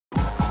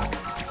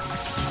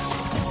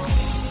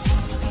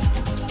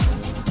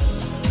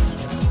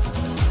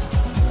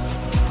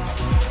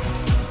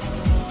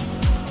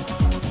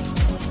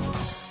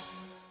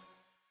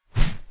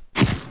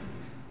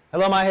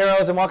Hello my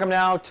heroes and welcome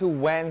now to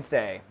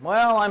Wednesday.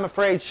 Well, I'm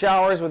afraid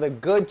showers with a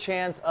good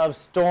chance of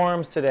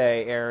storms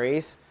today,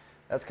 Aries.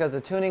 That's because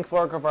the tuning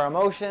fork of our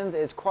emotions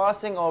is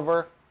crossing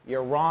over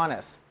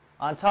Uranus.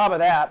 On top of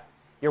that,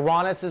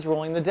 Uranus is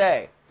ruling the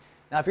day.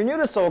 Now if you're new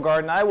to Soul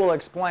Garden, I will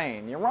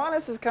explain.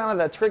 Uranus is kind of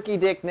the tricky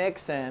Dick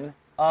Nixon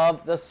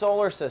of the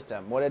solar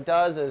system. What it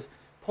does is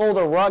pull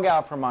the rug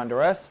out from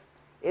under us.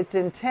 Its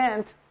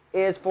intent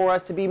is for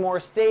us to be more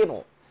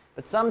stable.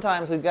 But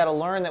sometimes we've got to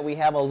learn that we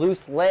have a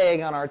loose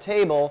leg on our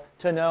table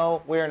to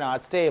know we're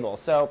not stable.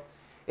 So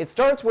it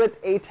starts with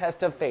a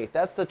test of faith.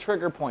 That's the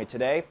trigger point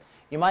today.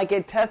 You might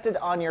get tested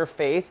on your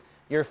faith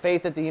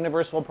that the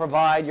universe will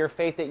provide, your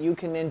faith that you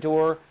can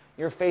endure,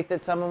 your faith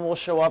that someone will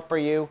show up for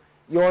you,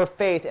 your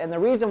faith. And the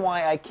reason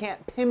why I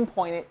can't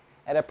pinpoint it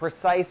at a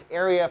precise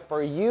area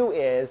for you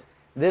is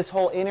this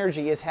whole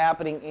energy is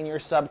happening in your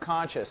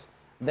subconscious,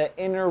 the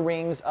inner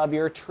rings of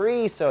your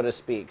tree, so to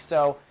speak.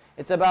 So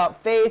it's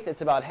about faith,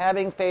 it's about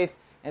having faith,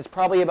 and it's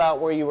probably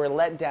about where you were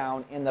let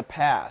down in the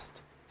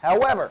past.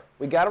 However,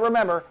 we got to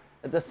remember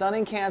that the sun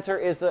in Cancer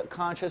is the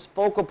conscious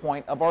focal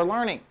point of our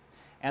learning.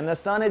 And the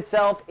sun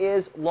itself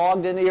is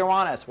logged into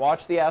Uranus.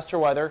 Watch the astro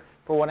weather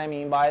for what I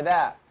mean by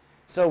that.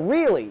 So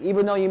really,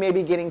 even though you may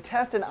be getting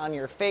tested on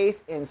your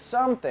faith in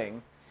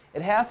something,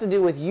 it has to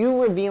do with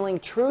you revealing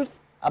truth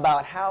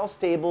about how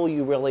stable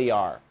you really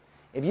are.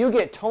 If you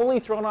get totally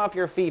thrown off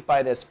your feet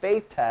by this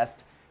faith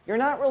test, you're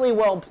not really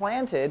well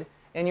planted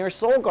in your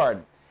soul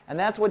garden. And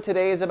that's what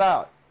today is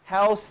about.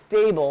 How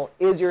stable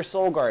is your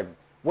soul garden?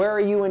 Where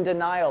are you in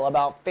denial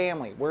about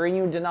family? Where are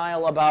you in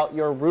denial about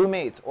your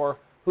roommates or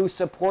who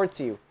supports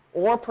you?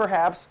 Or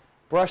perhaps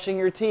brushing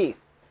your teeth.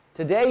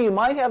 Today you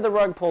might have the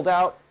rug pulled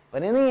out,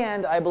 but in the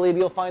end I believe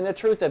you'll find the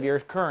truth of your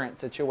current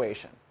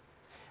situation.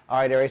 All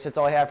right, Aries, that's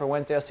all I have for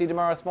Wednesday. I'll see you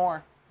tomorrow with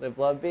more. Live,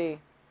 love, be.